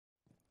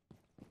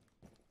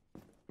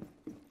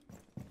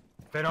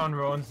If anyone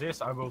ruins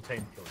this, I will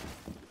team kill you.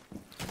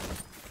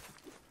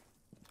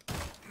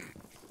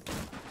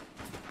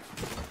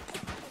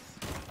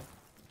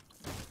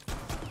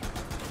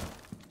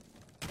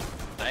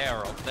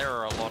 There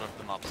are a lot of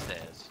them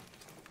upstairs.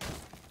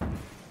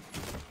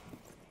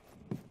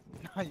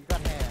 No, you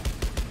got hair.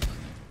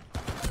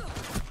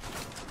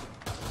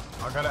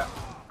 I got it.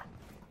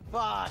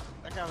 Fuck!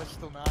 That guy was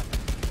still not.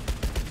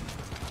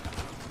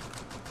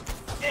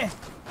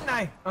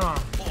 No.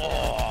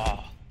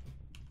 Oh,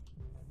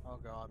 Oh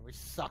god, we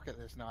suck at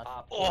this knife.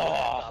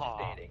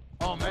 oh.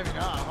 Oh, maybe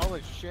not.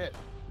 Holy shit.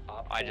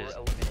 I just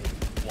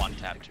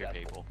one-tapped 2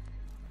 people.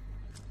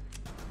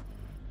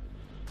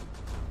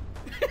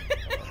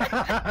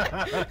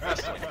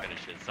 Wrestling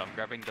finishes, so I'm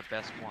grabbing the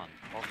best one,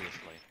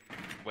 obviously.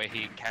 Where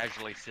he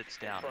casually sits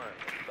down and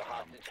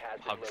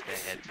hugs their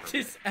head through.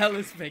 Just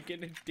Alice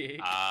making a dick.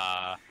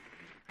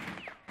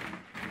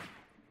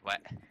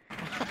 What?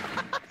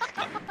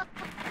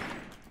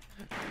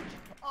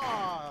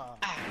 Oh.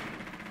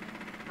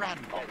 Run.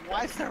 Oh,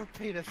 why is there a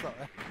penis on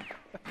it?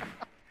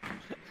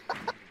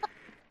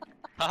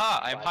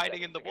 Haha, I'm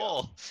hiding in the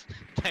wall.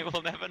 They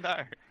will never know.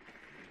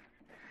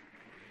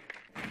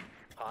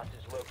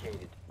 Hostage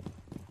located.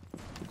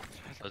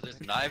 So is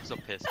this knives or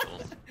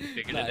pistols?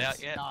 Figured it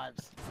out yet?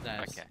 Knives.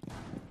 Nice. Okay.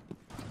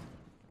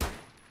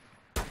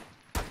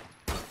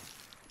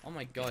 Oh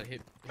my god,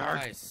 hit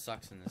guy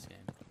sucks in this game.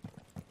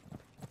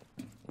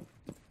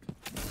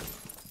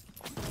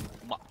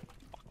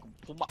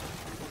 Puma.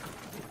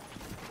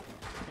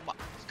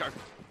 Let's go.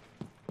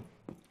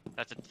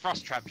 That's a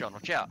frost trap, John.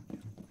 Watch out.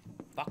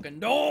 Fucking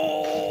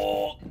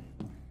no!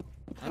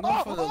 I'm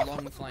going for the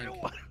long flank.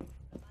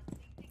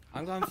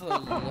 I'm going for the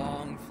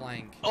long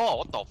flank. Oh,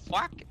 what the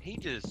fuck? He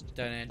just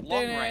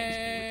long ranged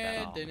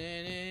me with that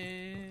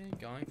arm.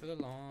 Going for the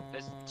long.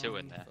 There's 2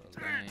 in there.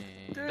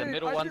 Dude, The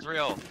middle one's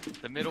real.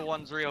 The middle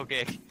one's real,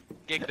 Gig.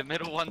 Gig, the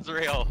middle one's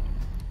real.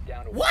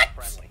 Down to What?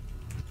 one friendly.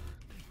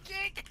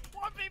 Geek!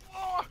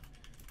 1v4!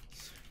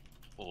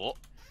 Oh.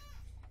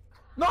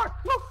 No!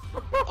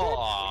 We have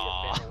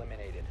Oh. been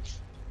eliminated.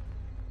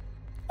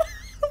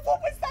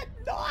 What was that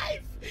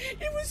knife?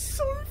 It was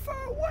so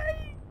far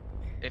away.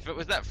 If it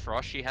was that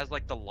Frost, she has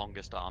like the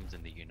longest arms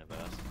in the universe.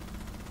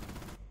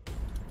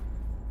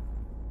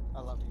 I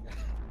love you guys.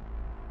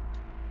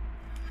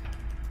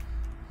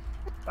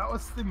 That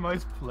was the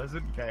most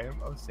pleasant game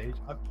of Siege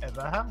I've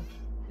ever had.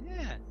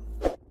 Yeah.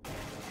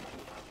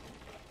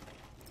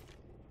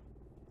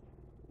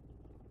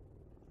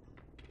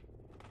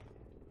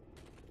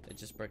 They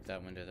just broke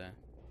that window there.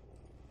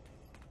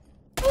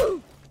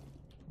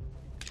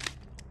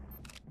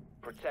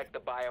 Protect the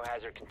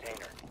biohazard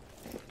container.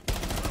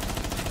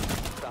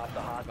 Stop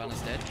the hostile Run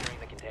is dead. securing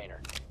the container.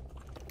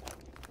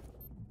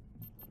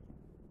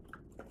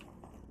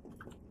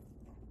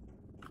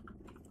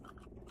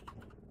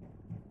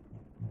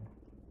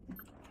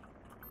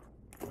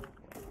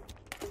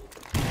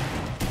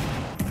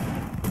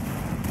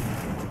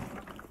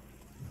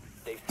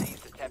 They've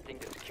ceased attempting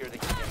to secure the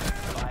container.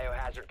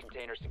 Biohazard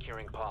container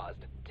securing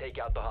paused. Take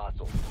out the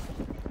hostiles.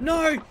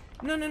 No!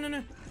 No, no, no,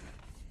 no.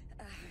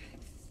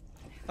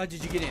 Oh,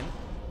 did you get him?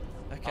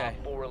 Okay.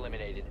 Op 4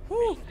 eliminated.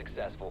 Whew. Mission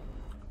successful.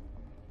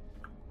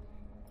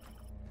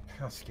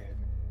 I was scared.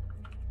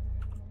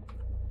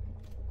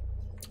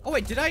 Oh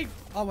wait, did I?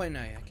 Oh wait,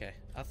 no. Okay.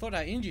 I thought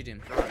I injured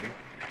him.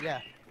 Yeah.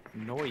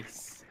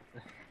 Nice.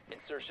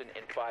 Insertion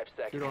in 5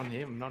 seconds. Good on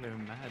him, not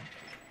even mad.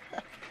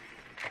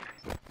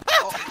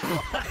 Oh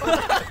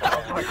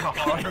my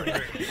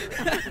god.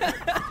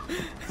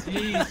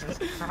 Jesus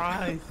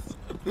Christ.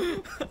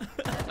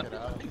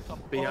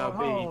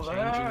 BRB, Oh, changing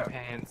that.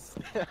 pants.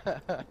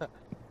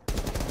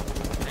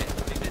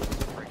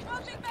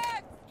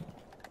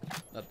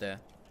 Up there.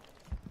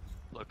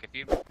 Look, if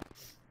you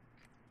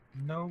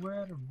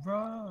Nowhere to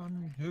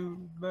run to,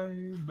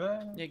 baby.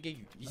 Yeah, get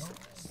you.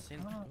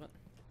 Send what?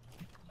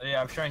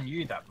 Yeah, I've shown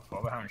you that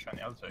before, but I haven't shown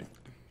the other 2.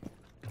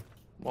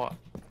 What?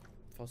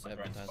 False My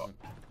brain's advertisement.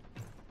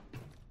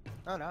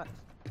 Oh, nice.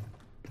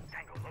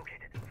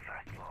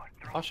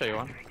 I'll show you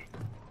one.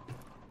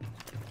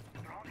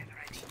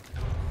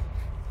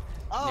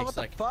 Oh, Nick's what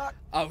the like- fuck?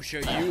 I'll show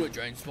you a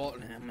drain spot.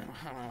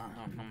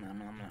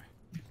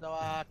 So,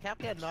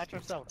 Captain Nitro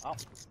Cell. Oh.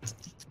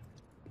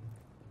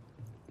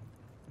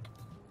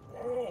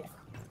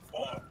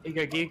 Here you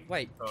go, Gig.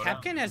 Wait, Oh,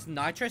 Capcan has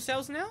nitro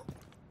cells now?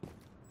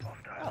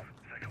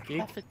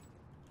 Gig.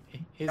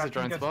 Here's a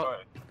drone Gets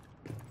spot.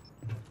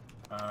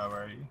 both.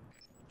 Where are you?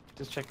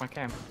 Just check my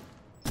cam.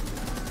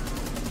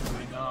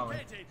 No. You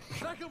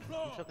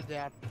took it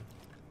down.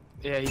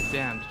 Yeah, he's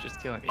down.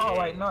 Just kill him. Oh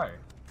wait, no.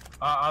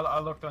 I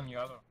looked on the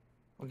other.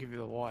 I'll give you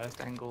the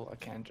widest angle I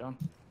can, John.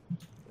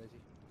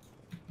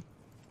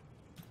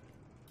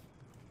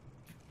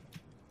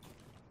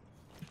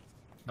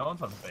 No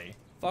one's on B.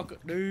 Fuck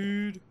it,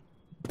 dude.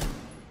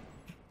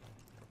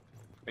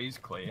 B's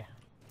clear.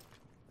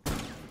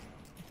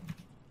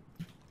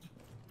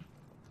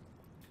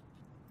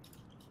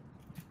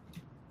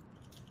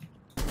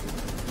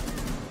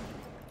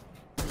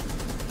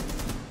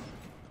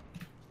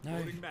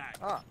 No.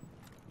 Ah.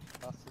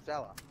 That's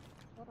Zella.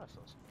 Oh, that's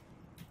awesome.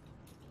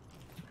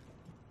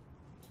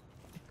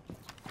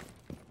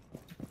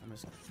 I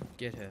must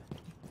get her.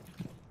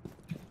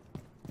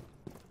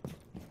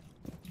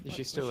 Is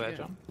she still there,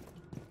 John?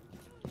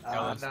 Oh,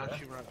 No, that's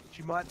she ran.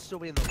 She might still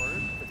be in the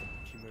room, but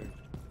she moved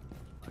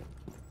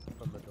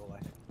from the doorway.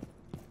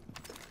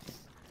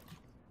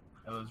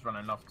 Ella's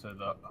running off to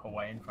the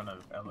hallway in front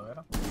of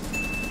elevator.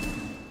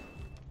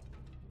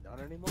 Not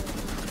anymore.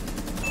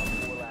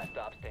 4 last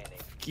stop standing.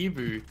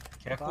 Gibbu.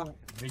 Careful,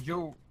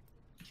 Vigil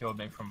killed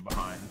me from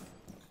behind.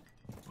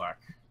 Like,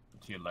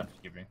 to your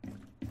left, Gibby.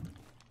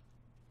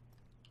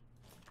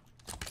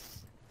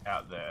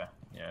 Out there.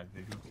 Yeah,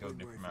 Vigil killed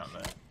me from out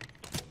there.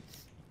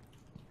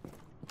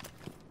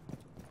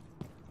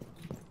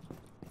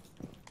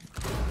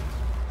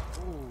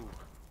 Ooh.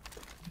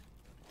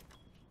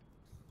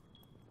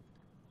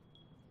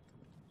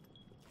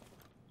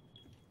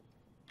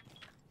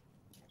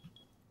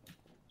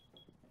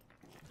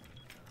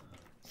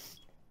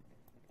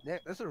 Yeah,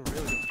 that's a really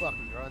good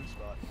fucking drone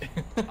spot.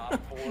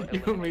 Op 4 You and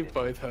me eliminated.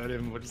 both heard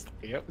him. We're just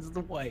like, yep, this is the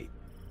weight.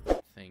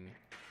 Thing.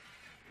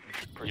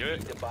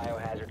 Proceed to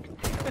biohazard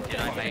container. Did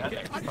I make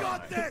it? I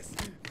got this!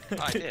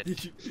 I did.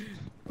 Did you?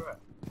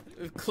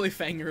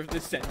 Cliffhanger of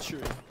the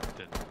century.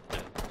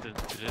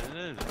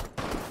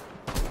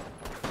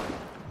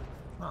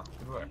 Oh,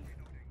 good work.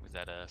 Was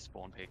that a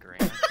spawn peek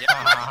arena? Yep.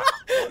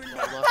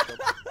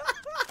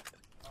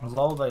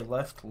 Lol, they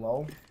left,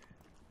 lol.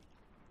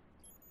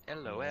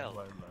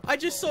 LOL. I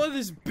just saw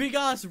this big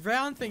ass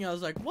round thing. I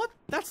was like, what?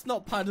 That's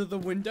not part of the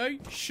window.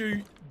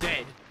 Shoot,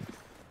 dead.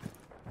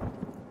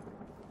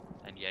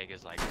 And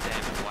Jaeger's like, damn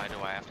it, why do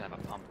I have to have a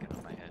pumpkin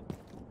on my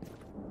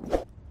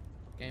head?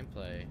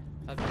 Gameplay.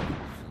 Have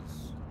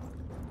options.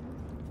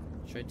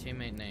 Show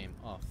teammate name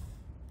off.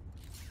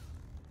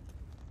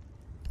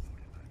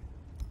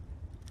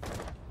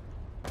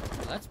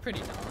 Well, that's pretty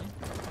gnarly.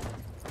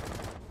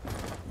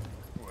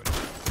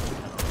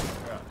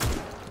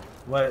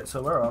 Wait,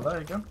 so where are they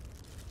again?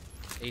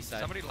 East side.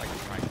 Somebody like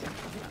trying to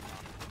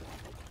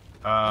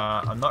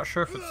I'm not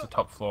sure if it's the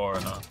top floor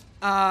or not.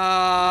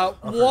 I'll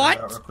figure it out real What?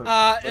 quick.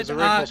 There's a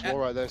reinforced wall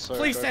right there, so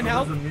please go send for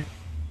it.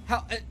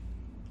 help.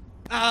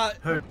 How?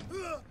 Who?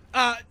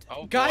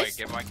 Oh Guys?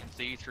 boy, Gibbo, I can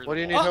see you through What do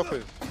you the need wall. help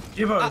with?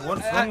 Gibbo,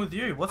 what's wrong with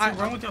you? What's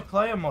wrong with your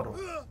player model?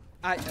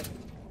 Are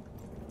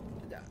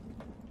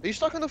you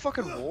stuck on the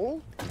fucking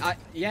wall?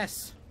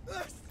 Yes.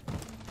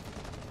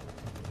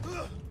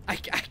 I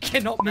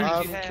cannot move.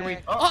 Can we?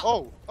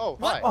 Oh. Oh,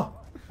 hi. Oh,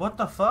 what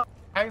the fuck?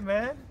 Hey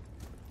man!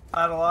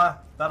 Battle eye.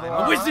 Battle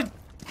eye. Wizard.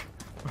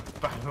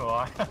 Battle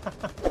eye.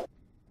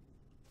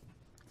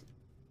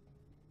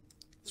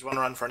 There's one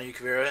right in front of you,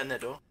 Kavira, in their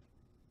door.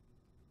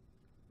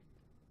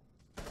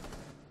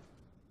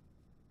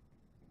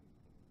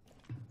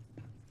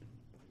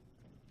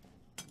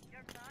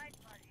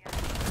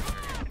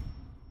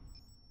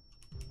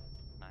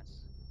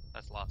 Nice.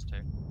 That's last two.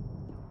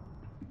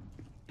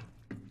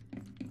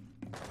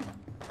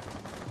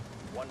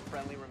 One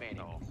friendly remaining.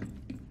 Oh.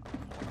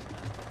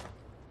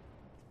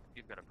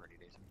 You've got a pretty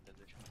decent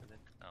position for this.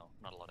 Oh,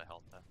 not a lot of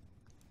health though.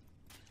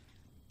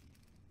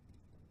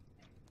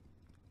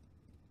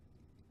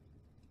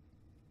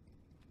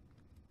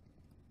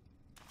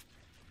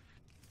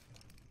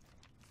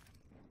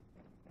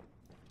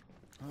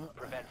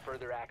 Prevent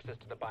further access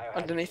to the biohazard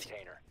Underneath.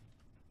 container.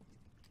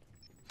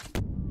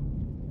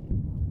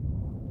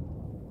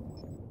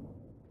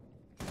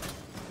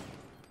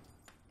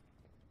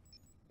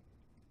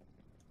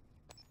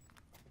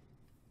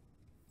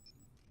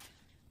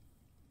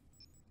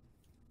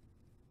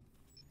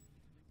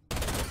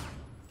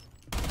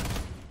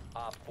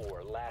 Op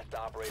 4, last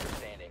operator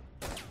standing.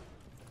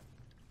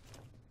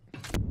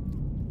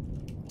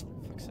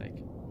 Fuck's sake.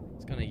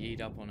 It's gonna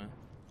yeet up on her.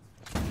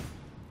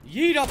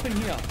 Yeet up in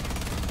here!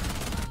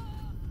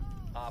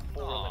 Op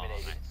 4 Aw,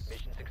 eliminated. nice.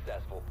 Mission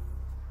successful.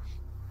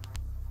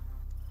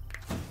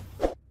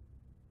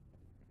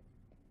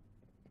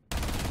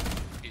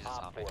 Jesus,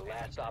 Op 4,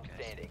 last stop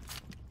standing.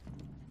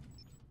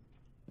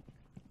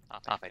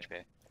 Half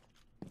HP.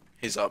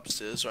 He's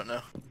upstairs right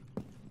now.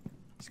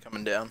 He's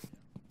coming down.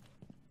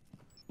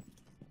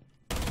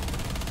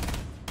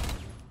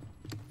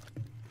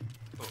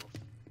 Oof.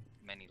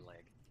 Many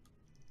leg.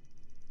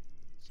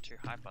 It's too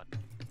high, bud.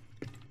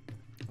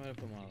 Where'd I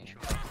put my other You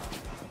ones?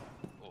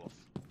 sure? Oof.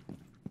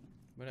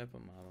 Where'd I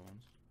put my other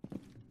ones?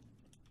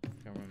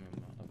 Can't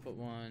remember. I put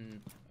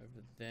one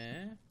over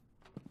there.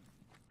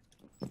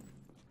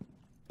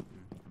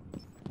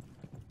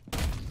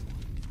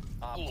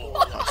 Op 4 Ooh.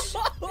 eliminated.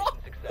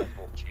 Mission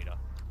successful. Cheater.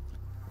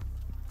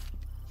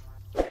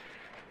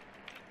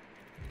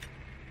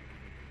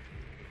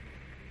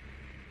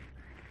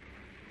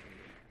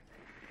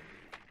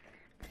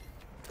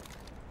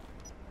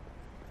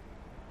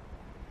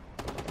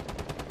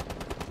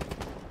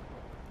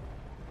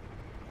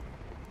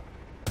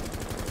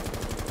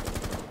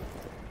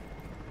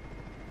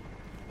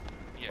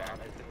 Yeah. Bomb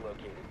has been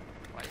located.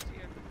 Why is he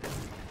over there?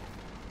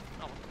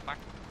 Oh, what the fuck?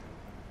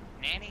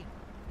 Nanny?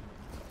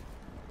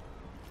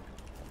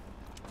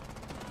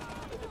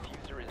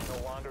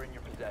 longer in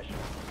your possession.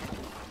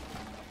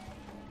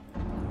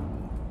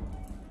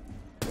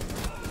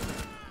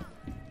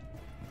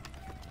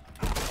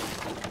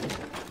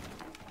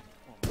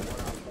 One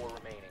on 4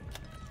 remaining.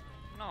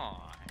 No.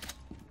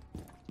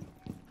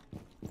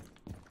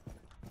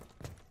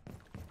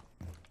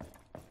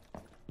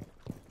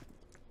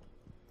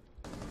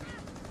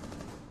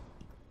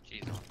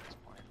 Jeez, on this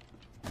point.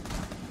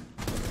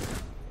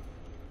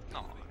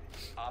 No.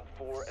 Op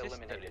 4 Sister.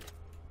 eliminated.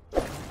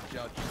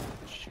 Judge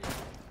the shit.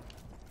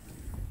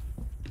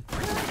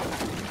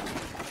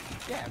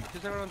 Yeah,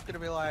 because everyone's gonna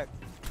be like,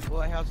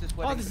 well, how's this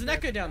wedding? Oh, there's an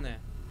echo down there.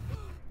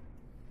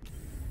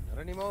 Not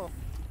anymore.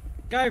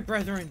 Go,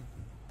 brethren.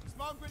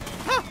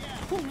 Ha!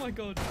 Oh my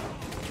god.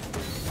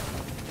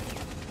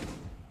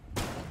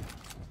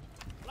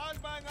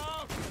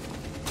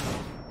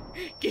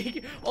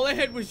 All I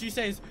heard was you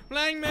say is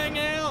 "Blang bang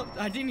out."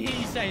 I didn't hear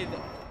you say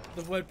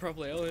the word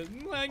properly. All I heard,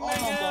 "Blang bang out."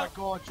 Oh my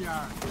god,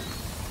 Jared.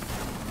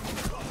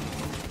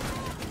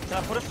 Can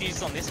I put a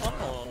fuse on this one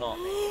or not?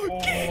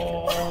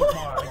 Oh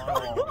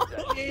my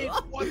god. Kid,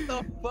 what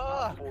the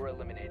fuck? 4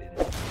 eliminated.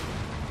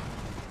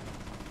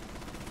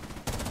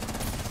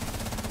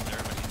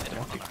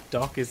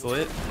 Doc is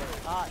lit.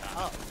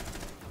 Up.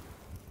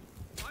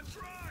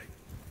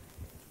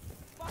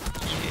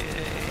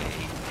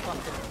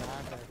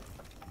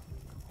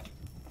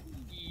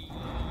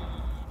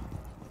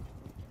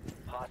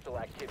 Hostile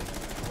activity.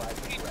 Neutralize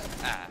the threat.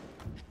 Ah.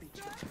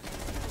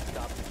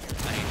 Stop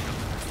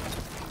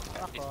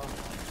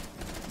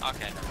the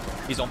Okay.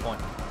 He's on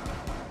point.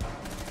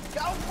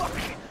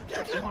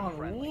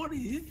 What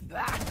is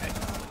that?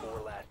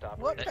 4 last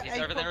What? operator.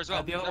 He's over there as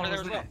well. The He's other over one there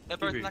was as well. there. They're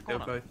both in Gibbu, that they're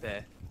corner. both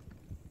there.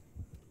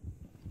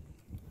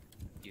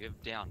 You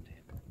have downed him.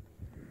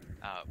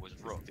 It was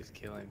Rook. Just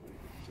kill him.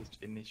 Just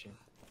finish him.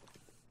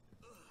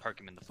 Poke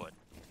him in the foot.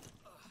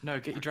 No,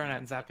 get your drone out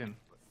and zap him.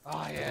 Oh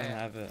I don't yeah.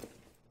 have it.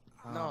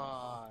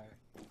 No.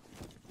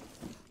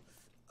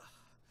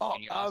 Oh,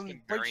 Can you ask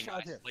him very breach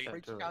charge him. nicely?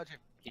 Breach charge him.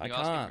 Can I you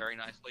ask him can't. very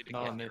nicely to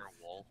No, get no. near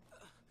a wall?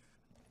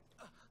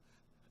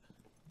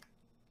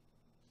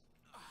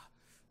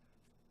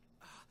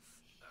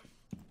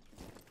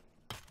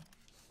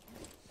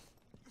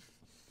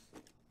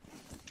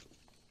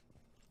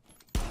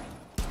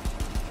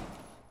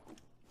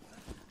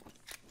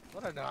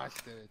 What a nice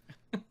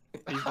dude.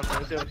 He's not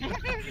gonna do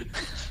it.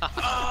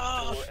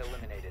 4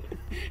 eliminated.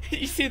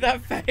 You see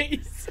that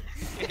face?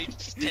 He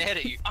stared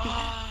at you.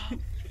 Ah!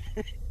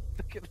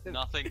 Look at this.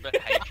 Nothing but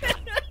hatred.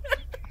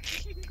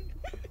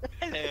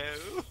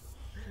 Hello.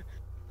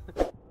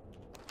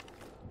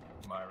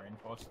 My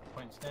reinforcement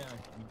points down.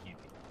 You give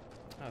it.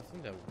 Oh, I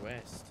think they're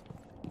west.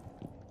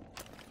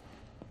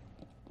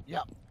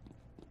 Yep.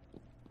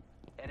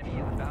 Enemy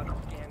is about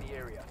to scan the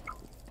area.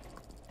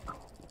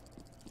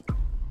 There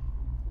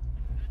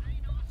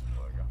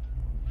we go.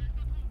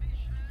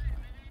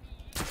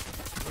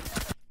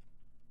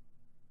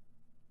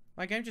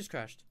 My game just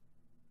crashed.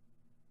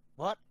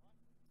 What?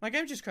 My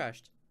game just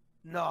crashed.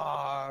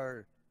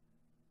 No.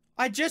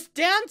 I just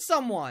downed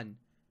someone!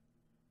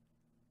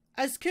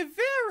 As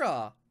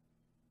Kavera!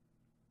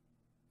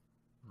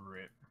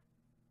 Rip.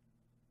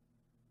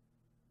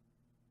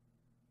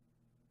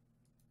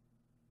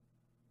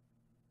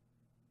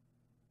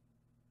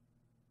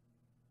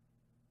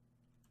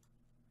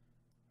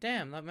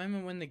 Damn, that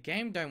moment when the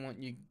game don't want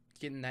you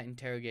getting that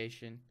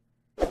interrogation.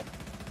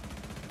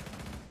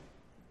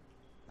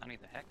 Honey,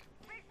 the heck?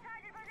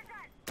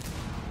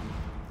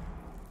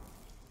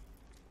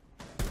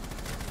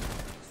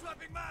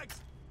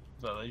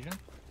 Is that Legion?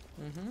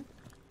 Mm-hmm.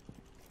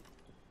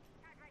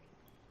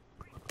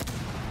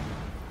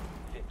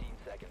 15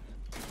 seconds.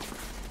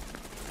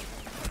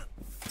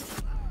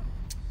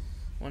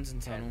 One's in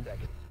 10 tunnel.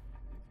 seconds.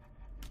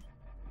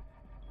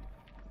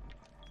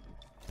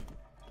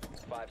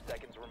 5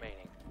 seconds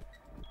remaining.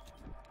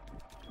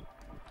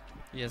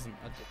 He hasn't.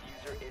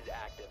 Diffuser is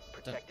active.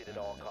 Protected at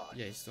all costs.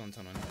 Yeah, he's still in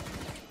tunnel.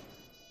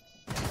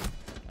 Oh,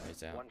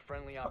 he's out. One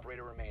friendly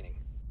operator remaining.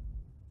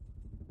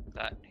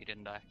 That, he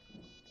didn't die.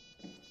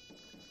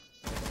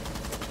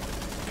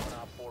 One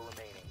op 4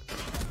 remaining.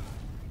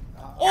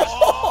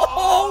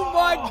 Oh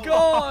my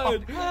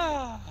god!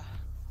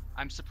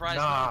 I'm surprised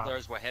Nah. none of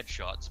those were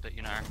headshots, but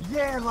you know,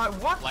 Yeah, like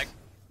what? like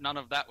none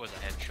of that was a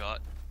headshot.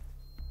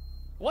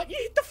 What? You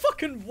hit the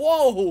fucking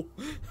wall!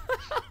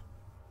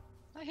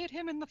 I hit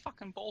him in the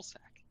fucking ball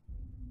sack.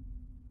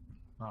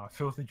 Oh,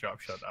 filthy drop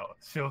shot that was.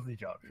 Filthy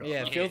drop shot.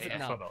 Yeah, that filthy- was. That's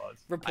no. what it was.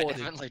 I Reported.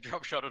 definitely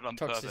drop shotted on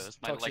Toxic- purpose.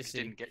 My legs toxicity.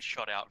 didn't get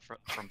shot out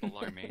from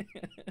below me,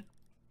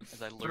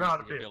 as I lose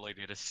Around a the bit.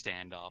 ability to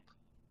stand up.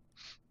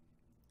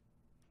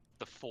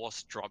 The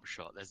forced drop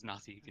shot. There's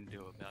nothing you can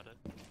do about it.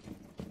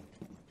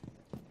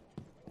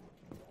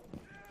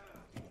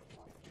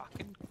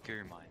 Fucking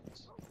goo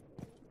mines.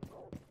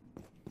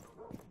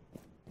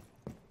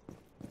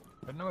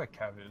 I don't know where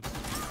Cav is.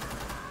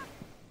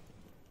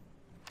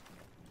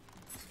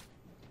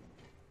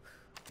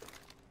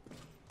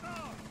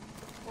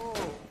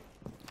 Oh.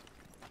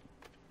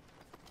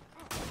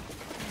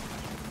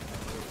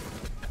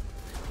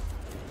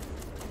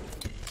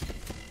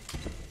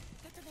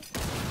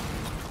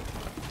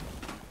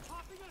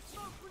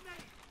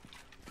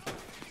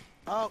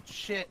 Oh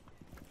shit.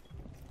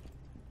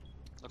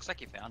 Looks like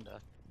you found her.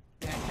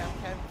 Yeah,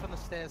 came from the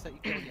stairs that you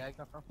killed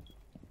Jäger from.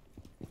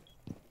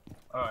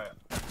 Alright.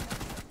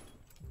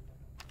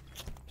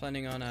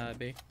 Planning on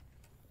B.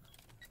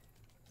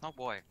 Oh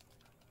boy.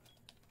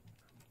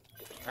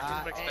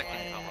 I wasn't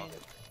expecting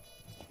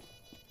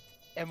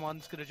cover.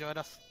 M1's gonna join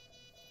us.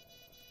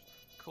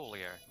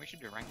 Coolio. We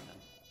should do rank then.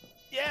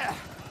 Yeah!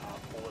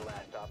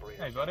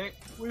 Hey, buddy.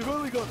 We've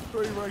only got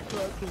 3 rank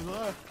matches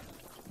left.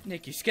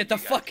 Nick, you scared the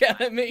fuck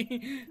out of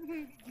me.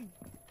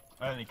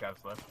 I don't think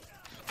I've left.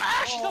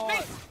 Ah, she's on me!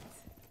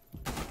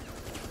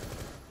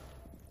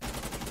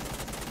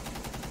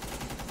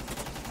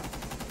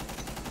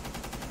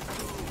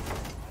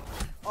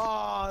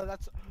 Oh,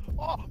 that's...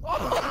 Oh!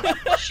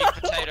 Shit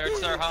potato,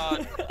 it's so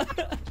hard.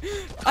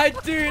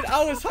 Dude,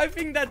 I was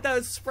hoping that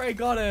that spray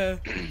got her.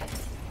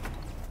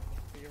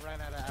 You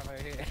ran out of ammo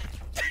here.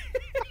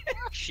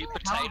 Shit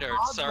potato,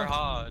 it's so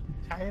hard.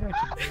 Potato.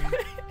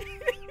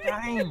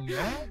 Dang,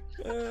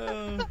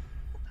 man.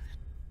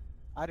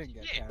 I didn't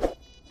get Yeah. carried.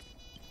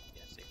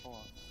 Yeah, C4.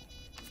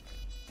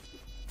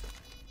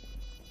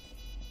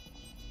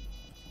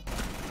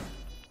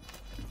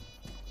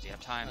 Do you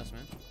have time? Nice,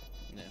 man.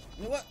 No.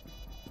 What?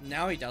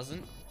 Now he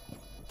doesn't.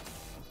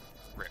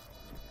 Rip.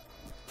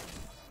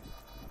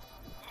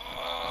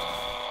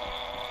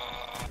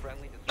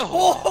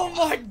 Oh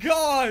my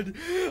god!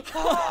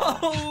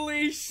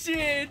 Holy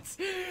shit!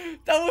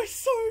 That was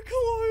so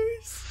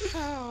close!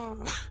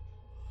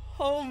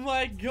 Oh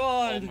my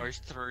god!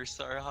 Almost threw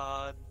so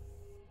hard.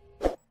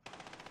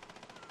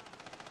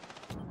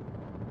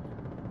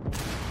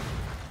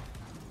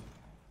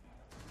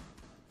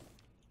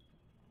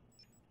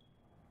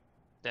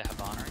 They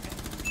have honor again.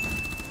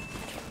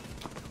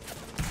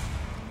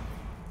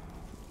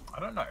 I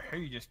don't know who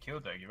you just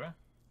killed there, Gibbu.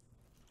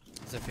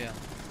 Zephyr.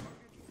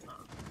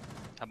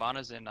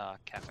 Habana's in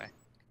cafe.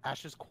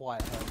 Ash is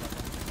quiet.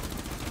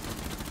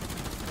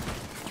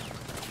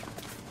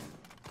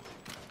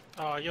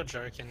 Oh, you're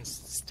joking.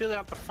 Still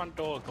out the front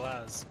door,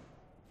 Glaz.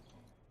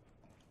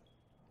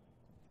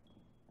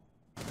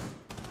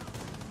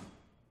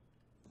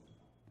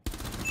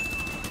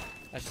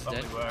 That's just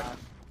Lovely dead. work.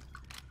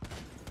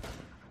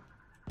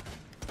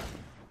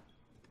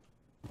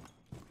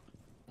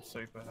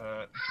 Super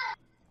hurt.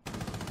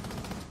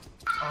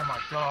 Oh my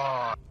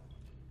god.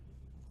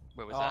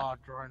 Where was Oh,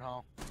 drone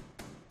hole.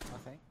 I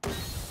think. No, it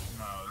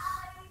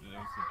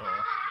was the door.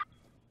 that?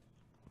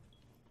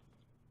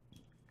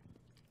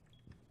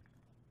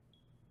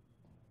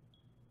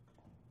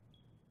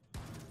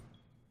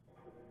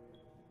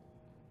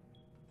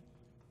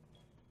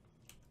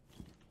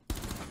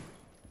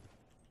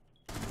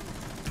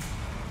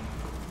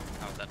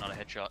 How is that not a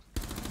headshot?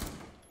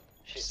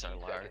 She's so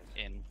low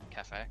in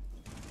cafe.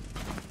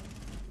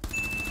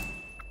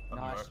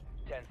 Nice.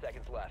 10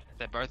 seconds left.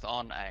 They're both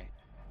on A.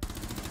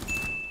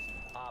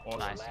 Awesome.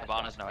 Nice.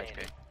 Habana's no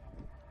HP.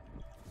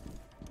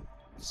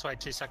 Just wait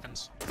 2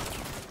 seconds.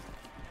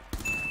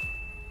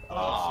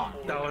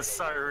 Awesome. That was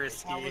so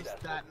risky. How was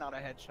that not a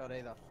headshot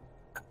either?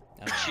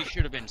 She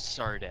should have been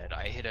so dead.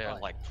 I hit her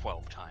like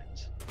 12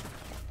 times.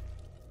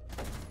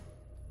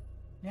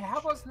 Yeah,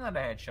 how wasn't that a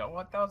headshot?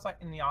 What? That was like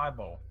in the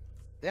eyeball.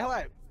 They're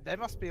like, they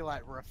must be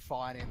like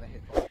refining the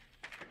hitbox.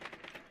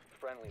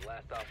 Friendly,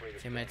 last operator.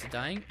 Teammates are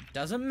dying.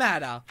 Doesn't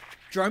matter.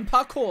 Drone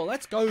parkour.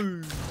 Let's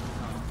go.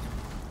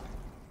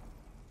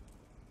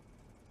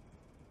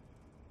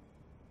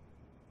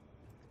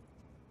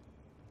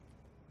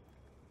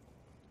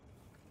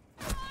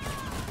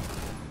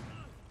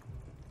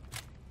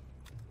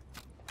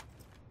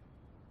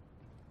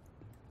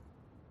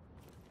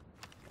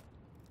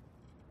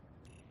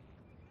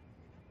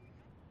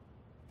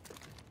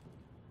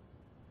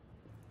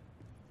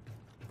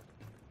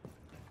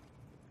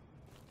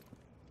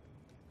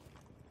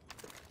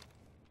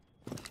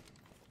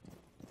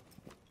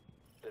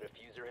 The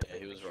diffuser has Yeah, he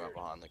been was right secured.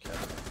 behind the cat.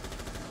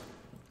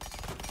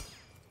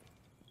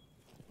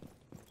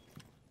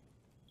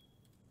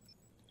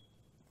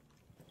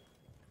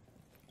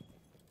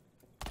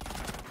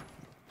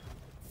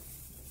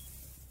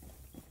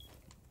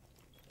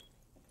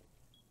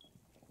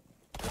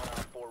 One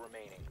on 4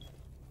 remaining.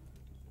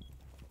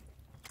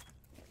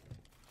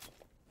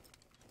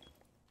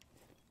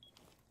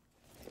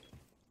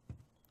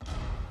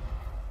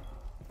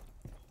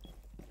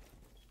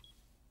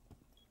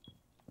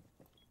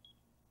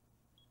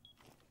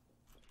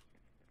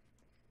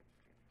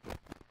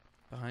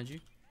 Behind you.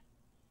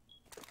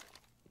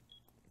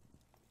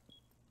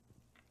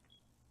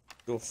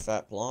 You're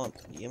fat blonde.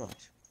 Yeah,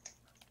 mate.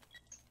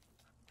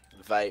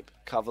 Vape.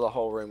 Cover the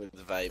whole room with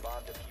the vape.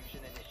 Bomb diffusion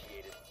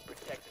initiated.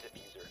 Protect the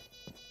diffuser.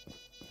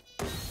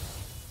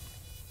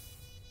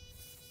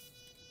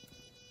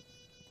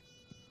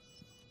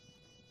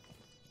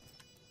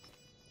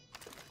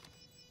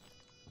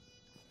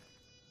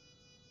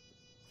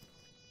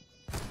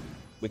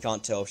 We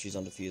can't tell if she's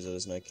on diffuser.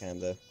 There's no cam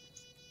there.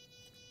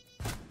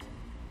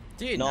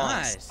 Dude,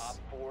 Nice. nice. Op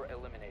 4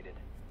 eliminated.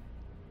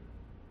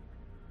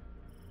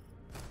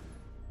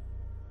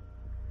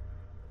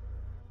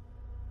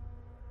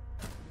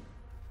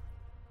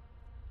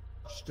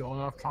 Still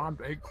enough time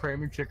to eat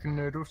creamy chicken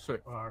noodle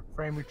soup.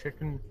 Creamy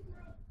chicken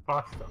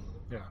pasta.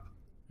 Yeah,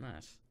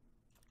 Nice.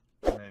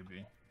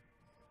 maybe.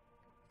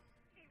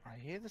 I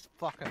hear this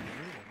fucking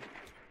moving.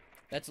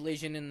 That's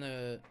Legion in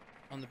the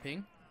on the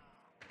ping.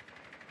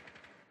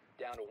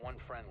 Down to one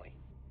friendly.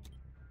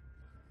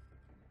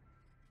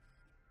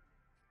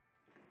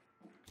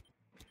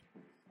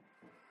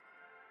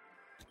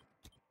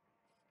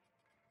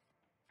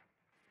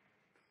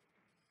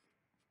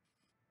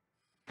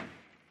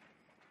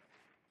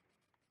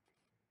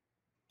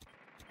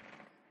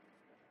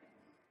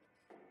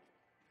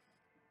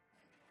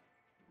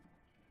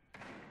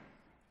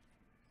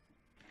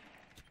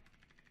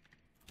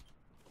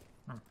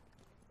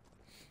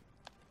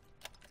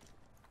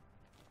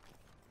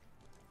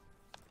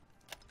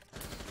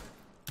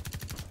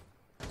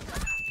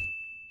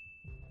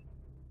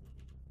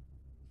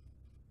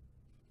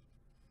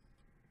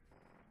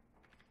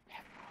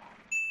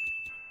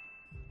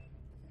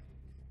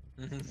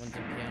 One's in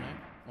piano.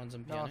 One's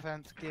in No piano.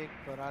 offense, Gig,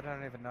 but I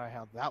don't even know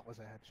how that was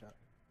a headshot.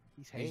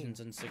 He's hating. Legion's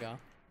in cigar.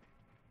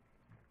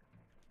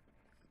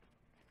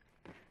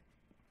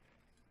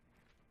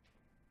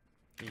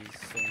 He's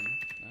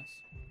nice.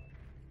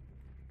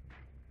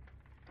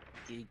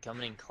 He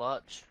coming in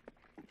clutch.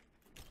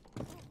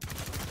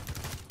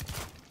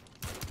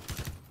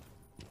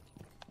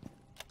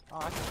 Oh,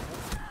 I can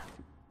hit.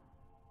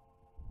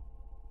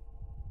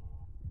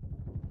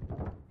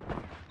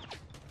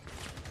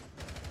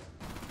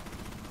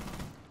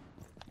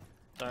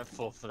 Don't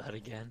fall for that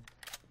again.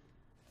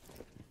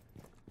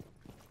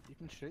 You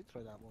can shoot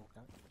through that wall,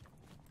 can't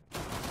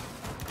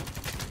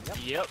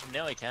you? Yep,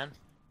 now he can.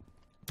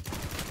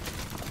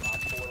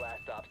 Op 4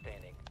 last stop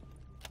standing.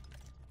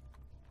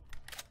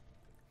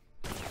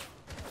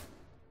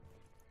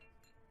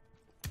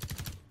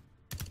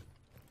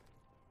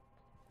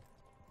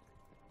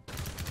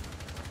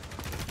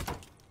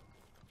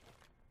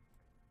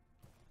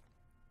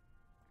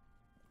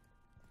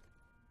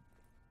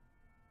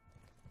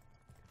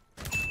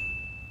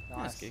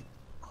 Nice. Gig.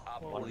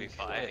 Op 4 1v5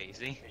 destroyed.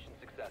 easy. Mission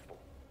successful.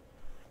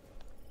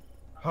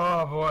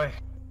 Oh boy.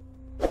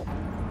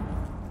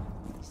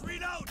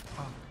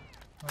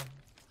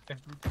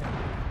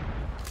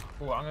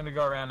 Oh, I'm gonna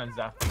go around and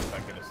zap him if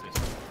I get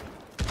assist.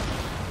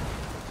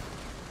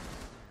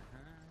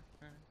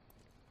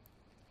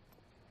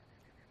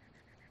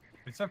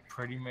 It's a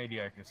pretty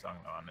mediocre song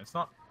on. It's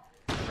not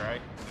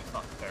great, but it's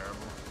not terrible.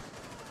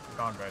 You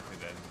can't go through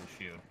there with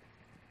a shield.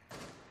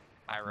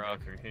 I You can rock.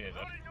 go through here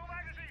though.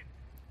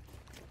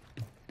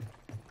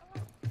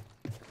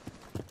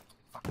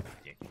 Fucking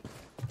dick.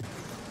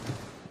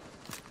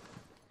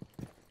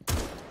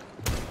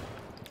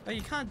 Oh,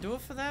 you can't do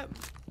it for that?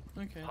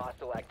 Okay.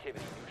 Hostile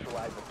activity.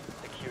 Neutralize them.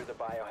 Secure the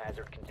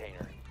biohazard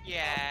container. Yay!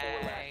 Op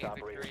 4 last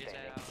operator Victory's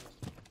standing. out.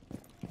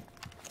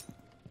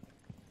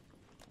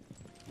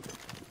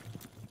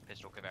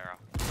 Pistol Caveira.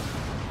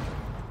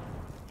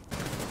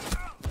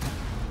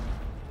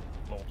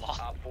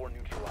 Op 4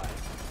 neutralized.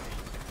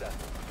 Mission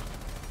successful.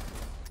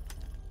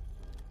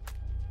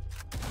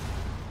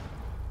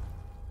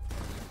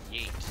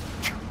 Yeet.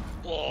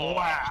 Oh,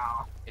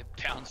 Wow! it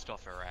bounced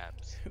off her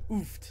abs.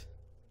 Oofed.